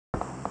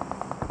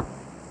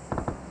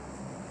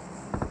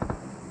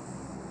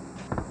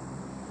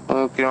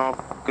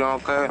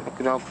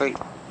ക്രോക്കായി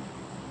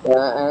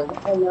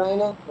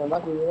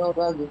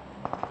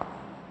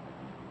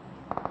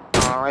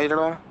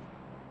ആയിരടോ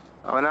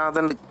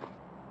അവനകത്തുണ്ട്.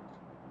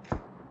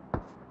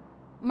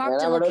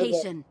 Marked a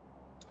location.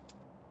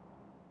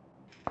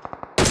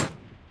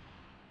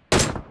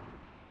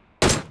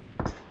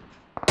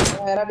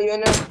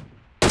 അടിയൻ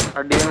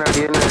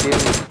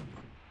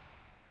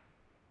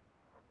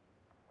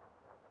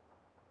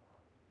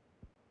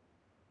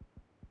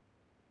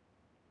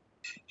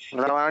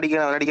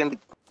അവനടിക്കണ്ട്.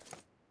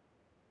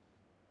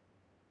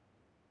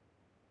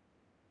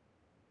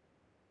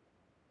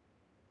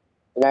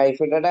 Life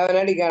ഇട്ടിട്ട്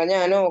അവനടിക്കണം.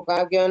 ഞാൻ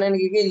നോക്കാക്കിയവനെ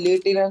എനിക്ക് കില്ല്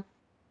കിട്ടില്ല.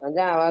 ഞാൻ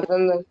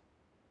ചാവാത്തന്ന്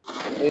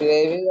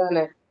റിവൈവ്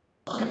ചെയ്താനെ.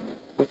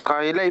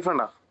 കൈ ലൈഫ്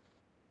ഉണ്ടാ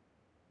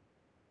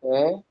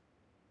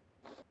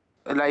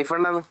ലൈഫ്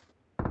ഉണ്ടാന്ന്.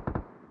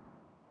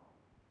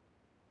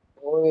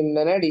 ഓ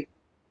ഇന്നലെ അടി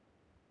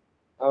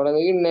അവിടെ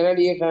നിന്ന് ഇന്നലെ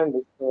അടിയൊക്കെയുണ്ട്.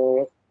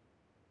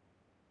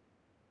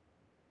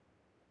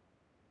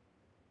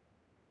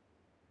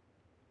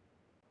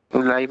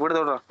 ലൈഫ്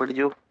എടുത്തോടാ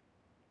പിടിച്ചു.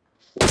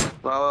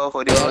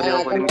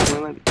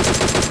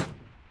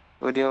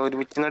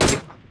 ഒരുമിച്ച്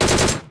നടിക്കും.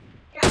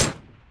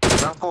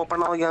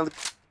 സ്കോപ്പണ്ണ നോക്കിയാൽ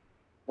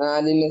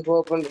അതിന്റെ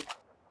സ്കോപ്പുണ്ട്.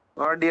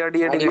 അടി അടി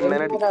അടി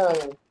കിണ്ണനടി.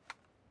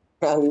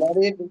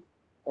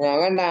 ഞാൻ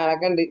കണ്ട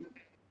ആളൊക്കെ ഉണ്ട്.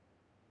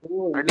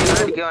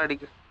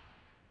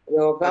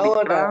 നോക്കാൻ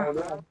പോട്ടാ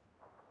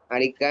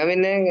അടിക്കാൻ.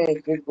 പിന്നെ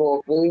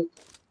സ്കോപ്പ്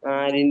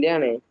ആരിന്റെ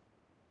ആണ്,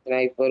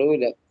 സ്നൈപ്പറും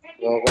ഇല്ല.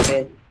 നോക്കട്ടെ.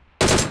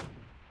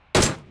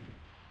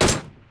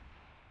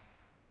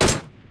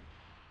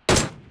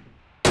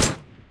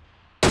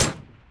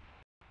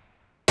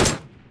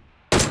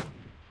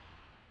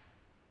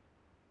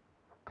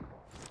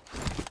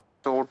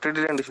 ഷോട്ട്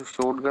ഇട്ടിട്ടുണ്ട്.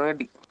 ഷോട്ട് ഗൺ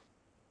കിട്ടി.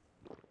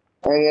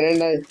 എങ്ങനെ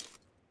ഉണ്ടായി?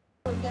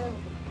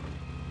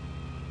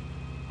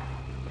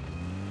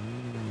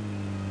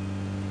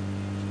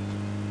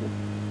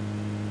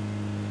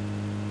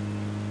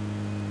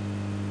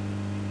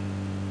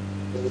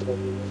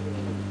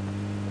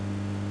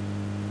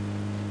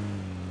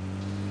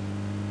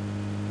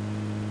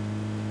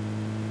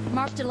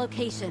 Marked a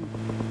location.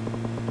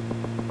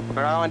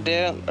 മറ്റേ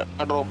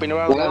ഡ്രോപ്പിന്റെ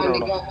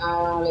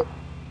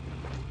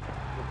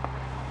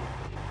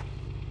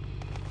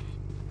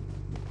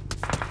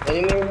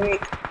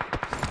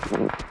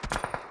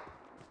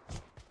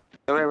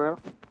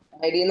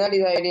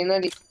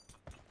സൈഡിന്നടി.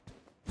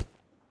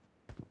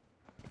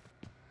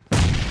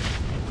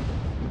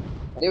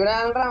 ഇവിടെ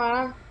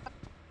വേണം.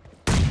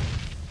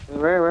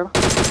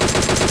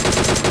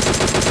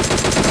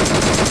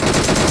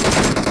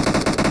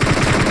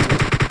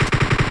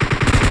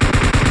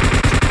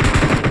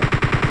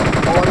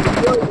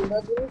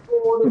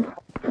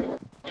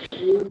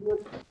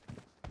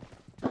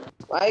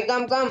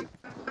 Come.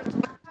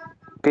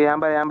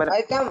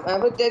 I come. I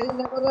will tell you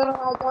never.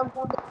 I come.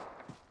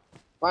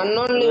 One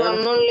only.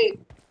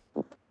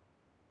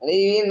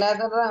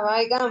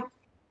 I come.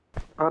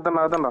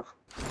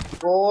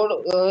 Code.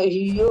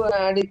 You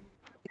add it.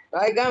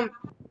 I come.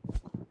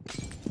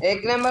 Egg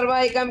number.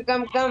 I come.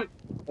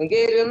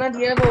 Okay, you're not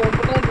here.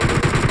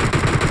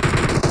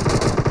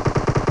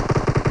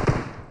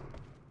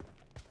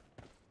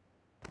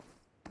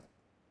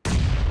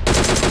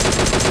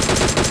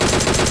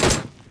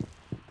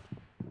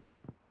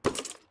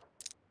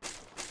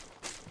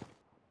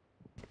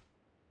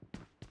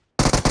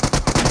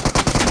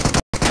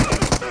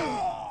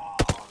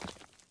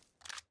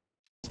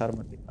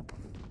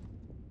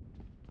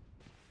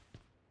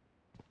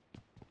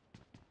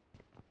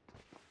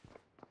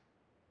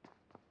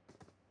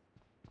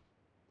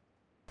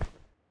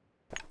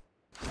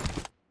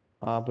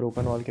 हाँ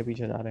broken wall के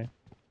पीछे जा रहे हैं.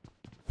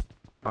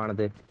 आने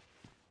दे.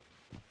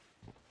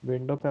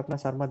 विंडो पे अपना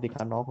sir मत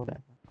दिखा, नॉक हो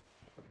जाएगा.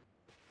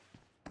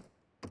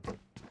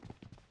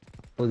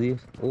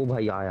 ओ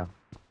भाई आया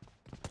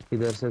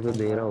इधर से तो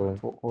दे रहा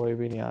हो. कोई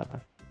भी नहीं आ रहा.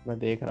 मैं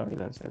देख रहा हूँ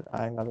इधर से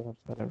आएगा तो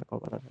सबसे पहले मेरे को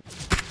पता चलेगा.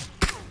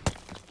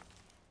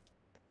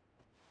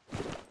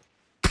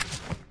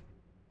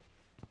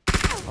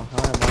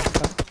 हाँ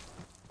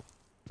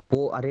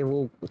वो अरे वो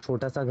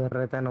छोटा सा घर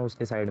रहता है ना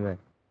उसके साइड में.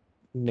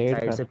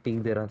 साइड से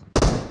पिक दे रहा था.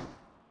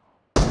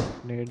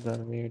 नेट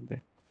दे.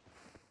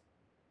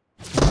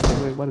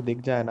 देखो एक बार दिख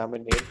जाए ना, मैं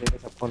नेट देके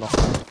सबको नॉक.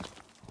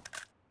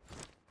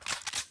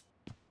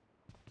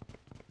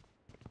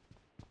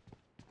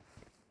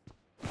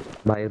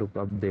 भाई रुक,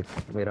 अब देख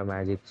मेरा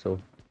मैजिक शो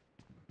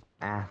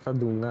ऐसा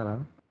दूंगा ना.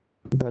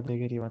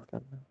 गधेगिरी मत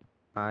करना.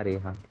 हाँ रे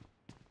हाँ.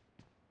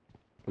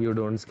 You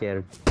don't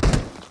scared.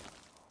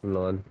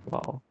 Lol.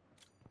 Wow.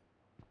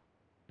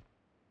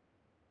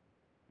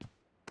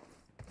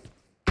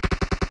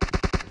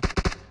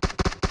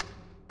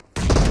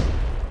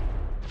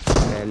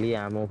 पहली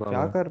एमो का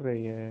क्या कर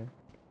रही है?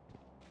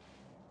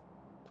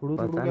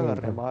 थोड़ा क्या कर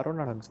रहे हैं? मारो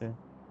ना ढंग से.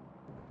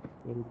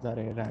 रुक जा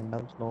रहे.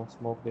 रैंडम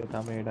स्मोक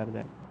देता, मैं डर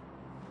जाए.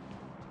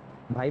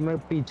 भाई मैं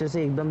पीछे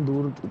से एकदम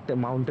दूर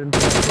माउंटेन पे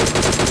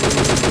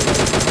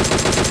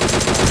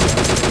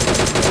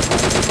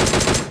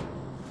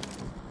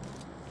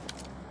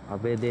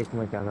अबे देख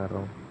मैं क्या कर रहा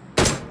हूँ.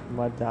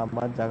 मत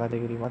जा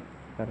कारीगरी मत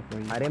कर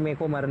कोई। अरे मेरे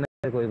को मरने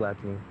दे, कोई बात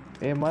नहीं।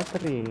 ए मत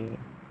रे,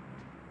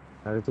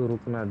 अरे तू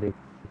रुक ना, देख।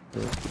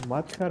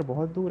 मत कर,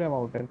 बहुत दूर है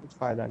माउंटेन, कुछ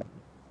फायदा नहीं।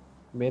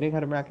 मेरे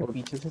घर में आके और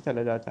पीछे से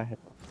चले जा चाहे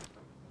तो,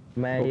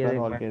 मैं ये टोकन देख,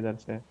 हॉल मैं, के इधर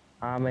से।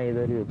 हाँ मैं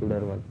इधर ही हूँ, तू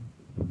डर मत।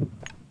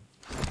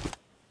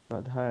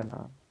 गधा है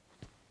ना।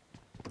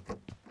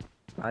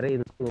 अरे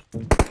इधर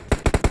तो-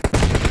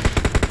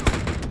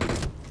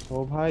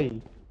 ओ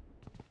भाई,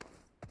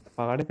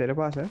 पहाड़ी तेरे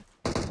पास है।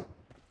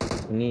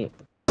 नहीं।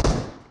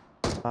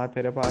 हाँ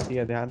तेरे पास ही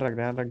है, ध्यान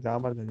रख, जा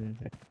मत जल्दी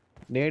से।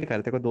 नेड कर,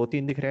 तेरे को दो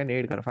तीन दिख रहे हैं,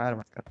 नेड कर, फायर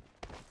मत कर।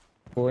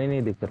 कोई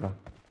नहीं दिख रहा।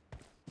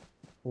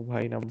 ओ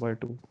भाई नंबर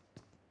टू,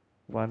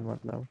 वन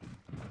मतलब,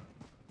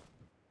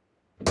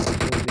 तो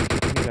दिख ही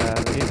नहीं रहा यार,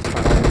 ये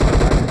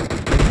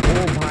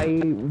पहाड़। ओ भाई,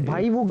 ए,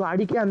 भाई वो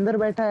गाड़ी के अंदर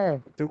बैठा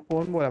है। तू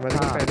कौन बोला, मैं तेरे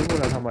को हाँ, पहले ही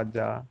बोला था मत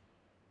जा।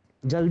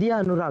 जल्दी आ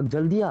अनुराग,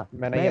 जल्दी आ।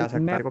 मैं नहीं मैं आ सकता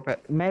मैं तेरे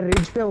को मैं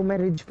रिज पे हूँ, मैं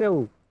रिज पे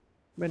हूँ।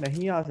 मैं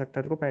नहीं आ सकता,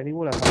 तेरे को पहले ही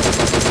बोला था मत जा, तेरे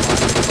को मार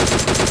देगा।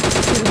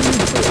 फिर भी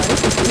रिज पे, अरे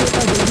कुछ नहीं होता,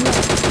 जल्दी आ।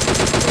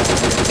 अबे आ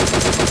गया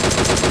मैं।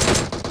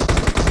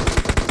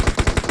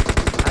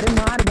 अरे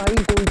मार भाई,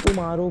 कोई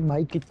तो मारो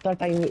भाई, कितना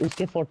टाइम है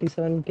उसके,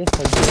 47 के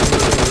 47 मिल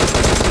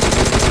गए।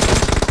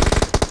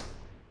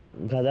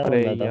 गधा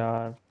अरे बंदा था।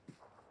 यार,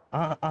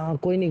 हाँ हाँ,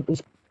 कोई नहीं,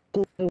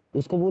 उसको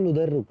उसको बोल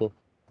उधर रुको।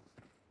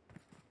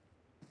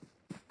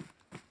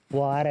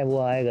 वो आ रहा है,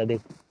 वो आएगा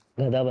देख।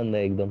 गधा बंदा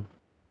है एकदम।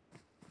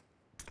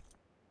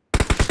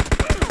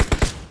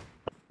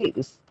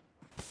 इस-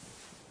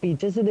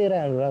 पीछे से दे रहा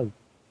है अनुराग।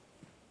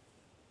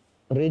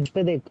 रिज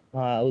पे देख,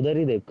 हाँ उधर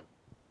ही देख।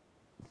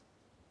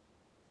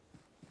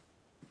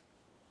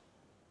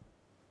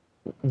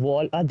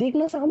 वॉल देख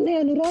ना, सामने है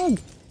अनुराग,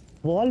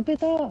 वॉल पे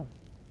था।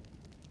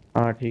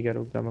 हाँ ठीक है,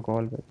 रुक जा, मैं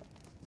कॉल पे।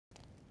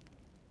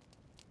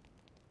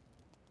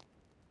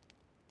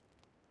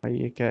 भाई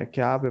ये क्या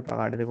क्या पे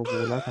पकड़, तेरे को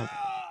बोला था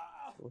मैंने।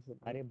 तो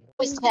अरे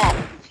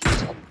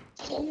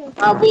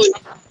हाँ बोल।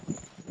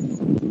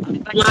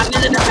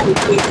 मारने देना भाई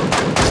को।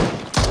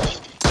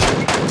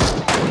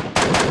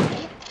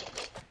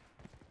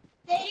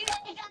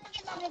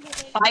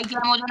 भाई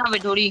क्या हो जाना बे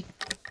थोड़ी।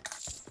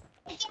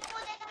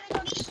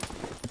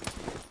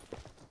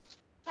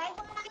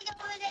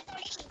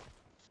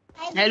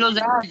 हेलो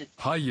जैद।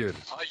 Higher.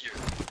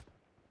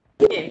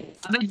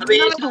 अबे दूना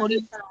बे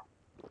थोड़ी।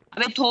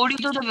 अबे थोड़ी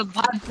तो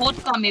भाई बहुत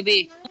कम है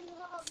बे।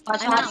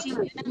 Enough. 85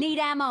 है।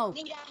 Need ammo.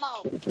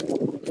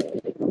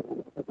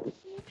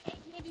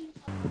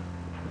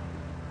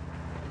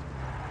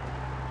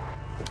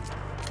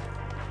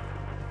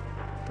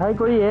 भाई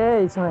कोई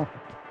है इसमें,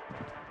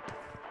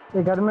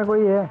 ये घर में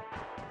कोई है।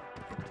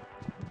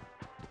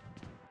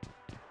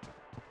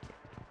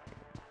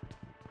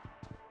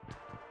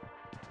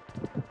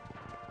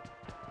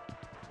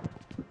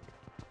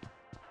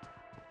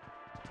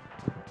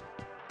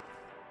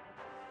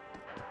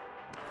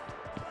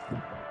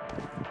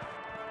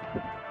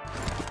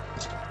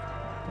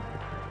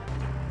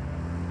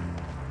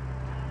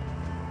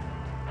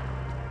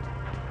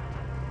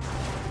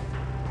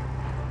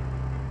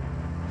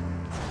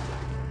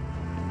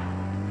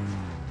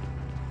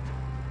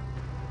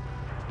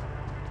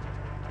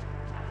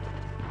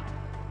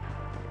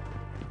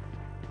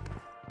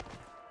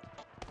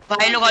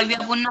 भाई लोग अभी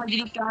अपन ना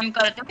अभी काम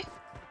करते हैं,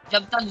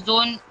 जब तक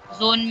जोन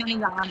जोन में नहीं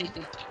जाना देते।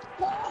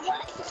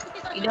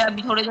 इधर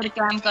अभी थोड़ी देर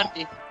काम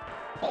करते।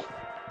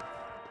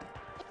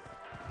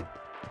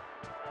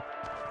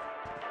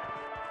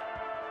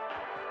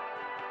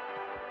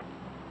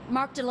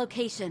 Marked a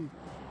location.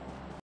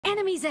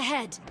 Enemies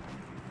ahead.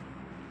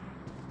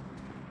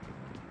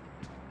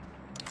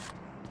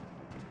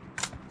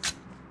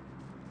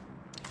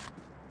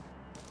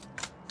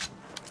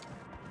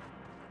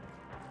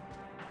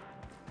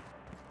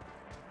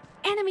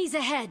 Enemies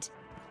ahead.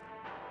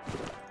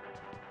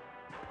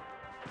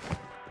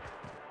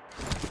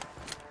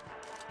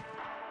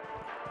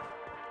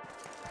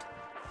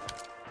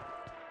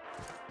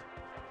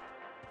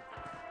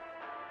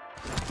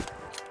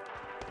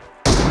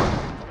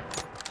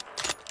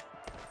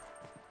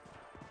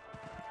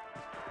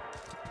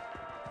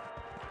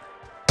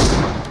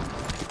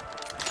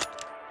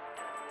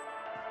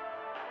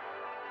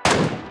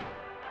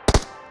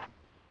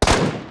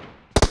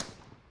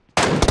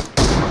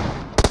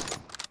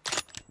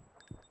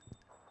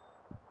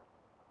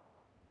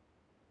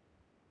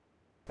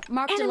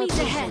 Marked a Enemies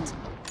location. ahead.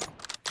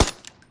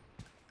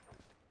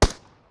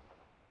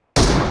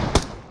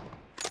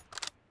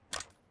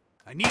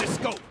 I need a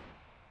scope.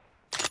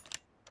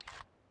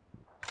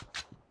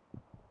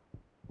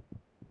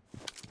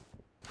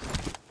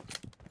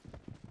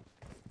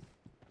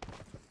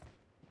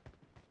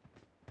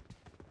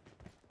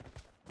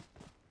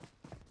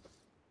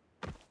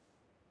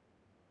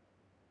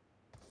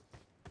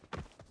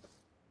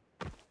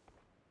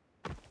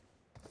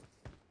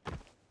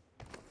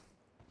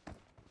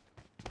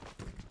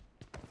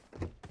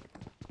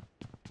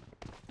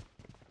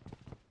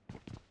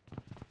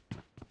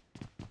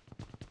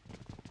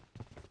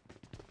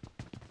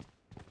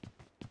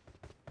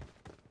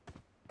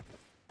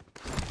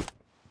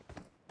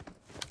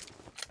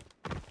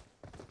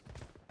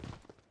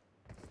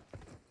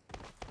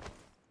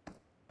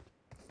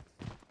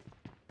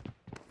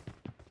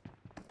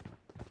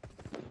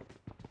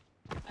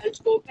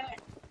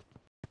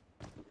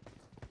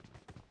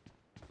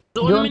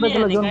 Zone पे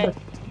चलो, जोन पे।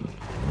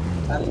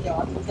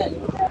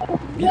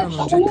 Bir an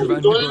önce güvenli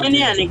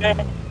bölgeye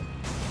dön.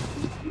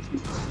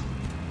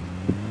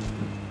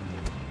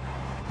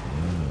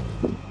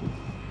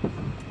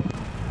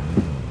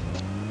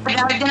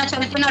 Drive देना,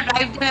 चलते ना,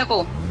 ड्राइव दे मेरे को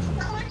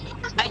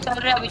भाई। चल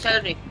रहे अभी, चल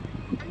रहे,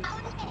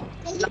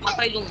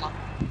 लगा ही दूंगा।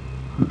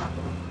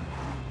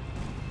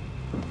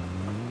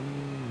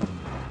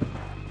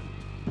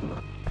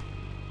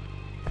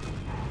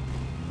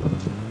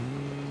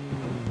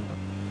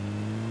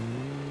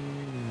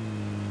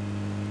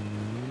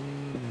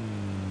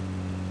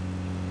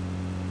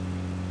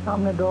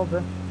 सामने ड्रॉप है।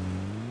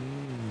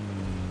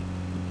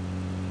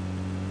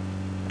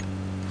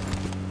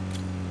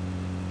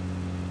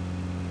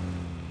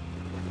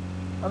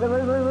 अरे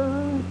भाई भाई भाई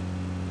भाई,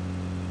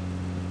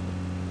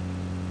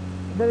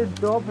 इधर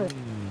ड्रॉप है।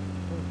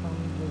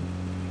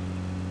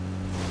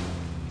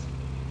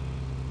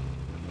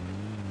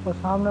 और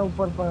सामने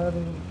ऊपर पहाड़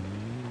है।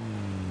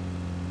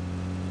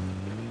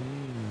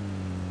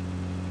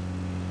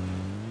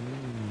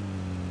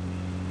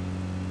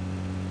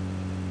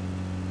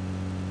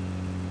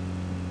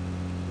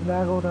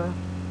 लैग हो रहा है।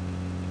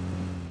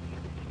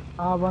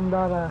 हाँ, बंदा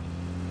आ रहा है,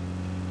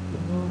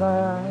 बंदा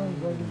है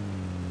भाई।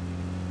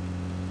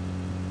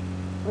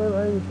 अरे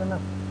भाई इतना,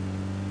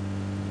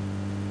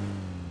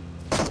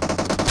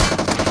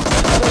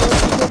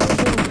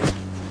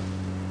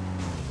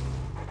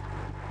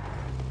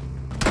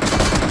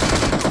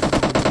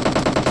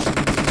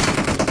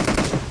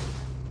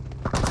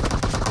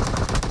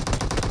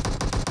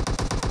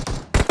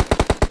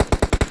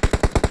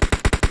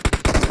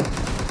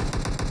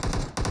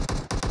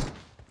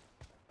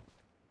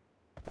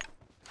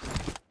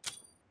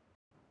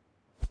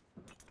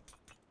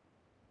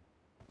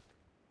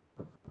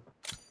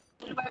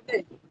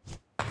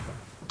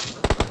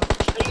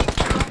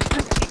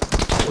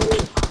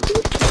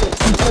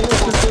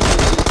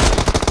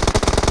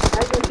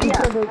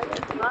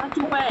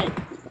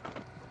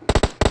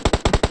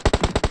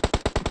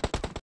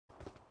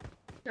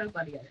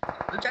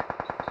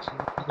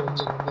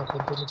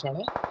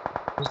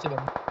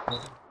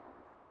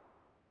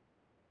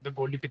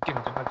 गोली कितनी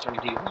खतरनाक चल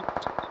रही है।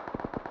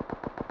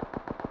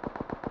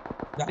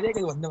 जा रही है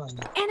कि बंदे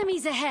मारने।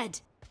 Enemies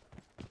ahead.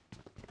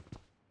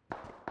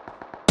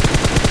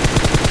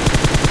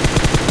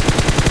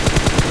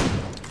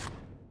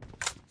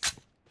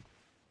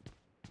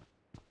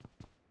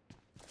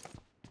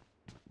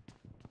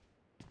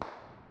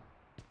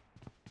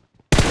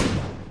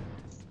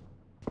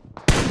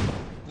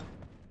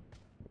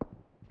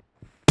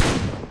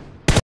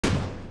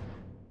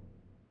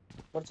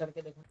 ऊपर चढ़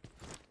के देखो।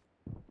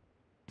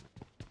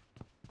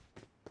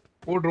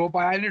 वो ड्रॉप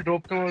आया नहीं,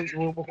 ड्रॉप का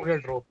वो पकड़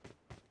ड्रॉप।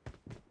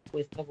 वो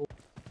इसका वो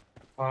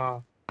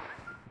हाँ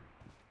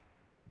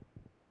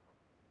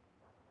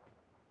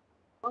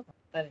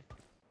अरे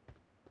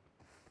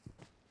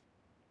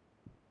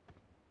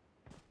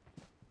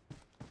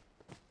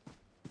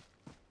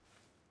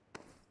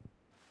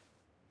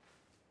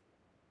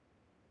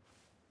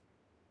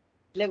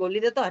ले गोली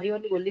दे, तो हरी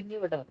वाली गोली नहीं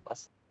बेटा मेरे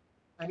पास।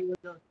 हरी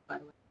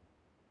गोली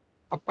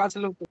अब पास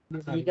लोग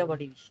ठीक है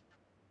बड़ी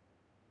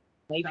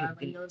नहीं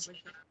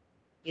फिरती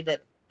इधर।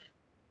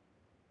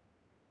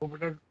 वो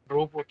बेटा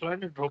ड्रॉप होता है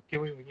ना, ड्रॉप के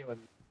वही वही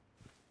वाली।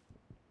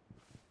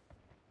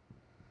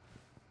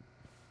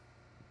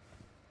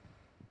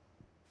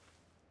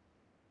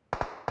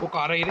 वो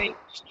कार आई रही,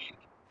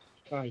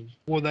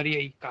 वो उधर ही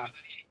आई कार।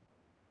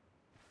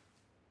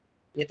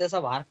 ये तो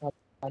सब बाहर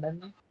गार्डन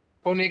में।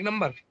 कौन एक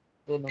नंबर?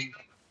 2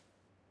 नंबर।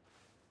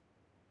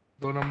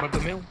 2 नंबर तो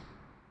मैं हूँ।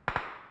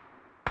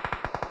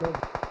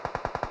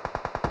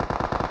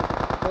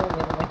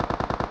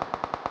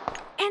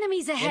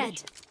 Enemies ahead.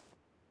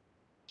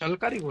 चल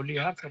कर ही गोली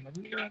यार, समझ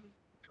नहीं आ रही।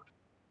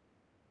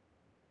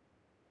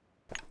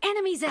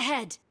 Enemies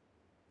ahead.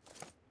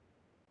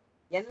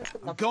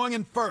 I'm going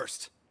in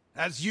first,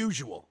 as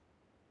usual.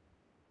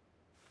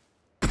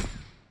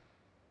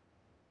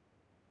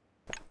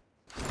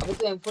 अबे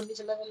तू M4 नहीं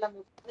चला रहा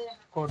मुझे।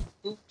 कौन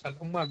तू?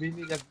 चलूंगा अभी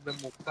नहीं, जब मैं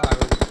मौका आ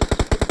गया।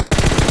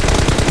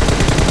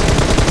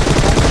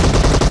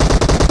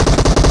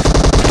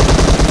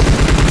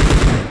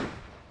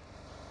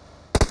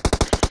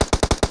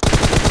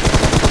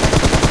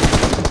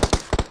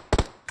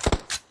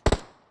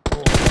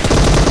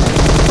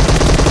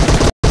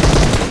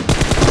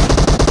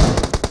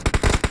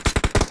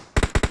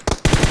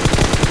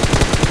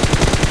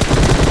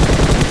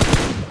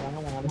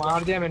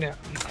 मार दिया मैंने,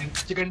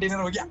 कंटेनर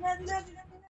हो गया।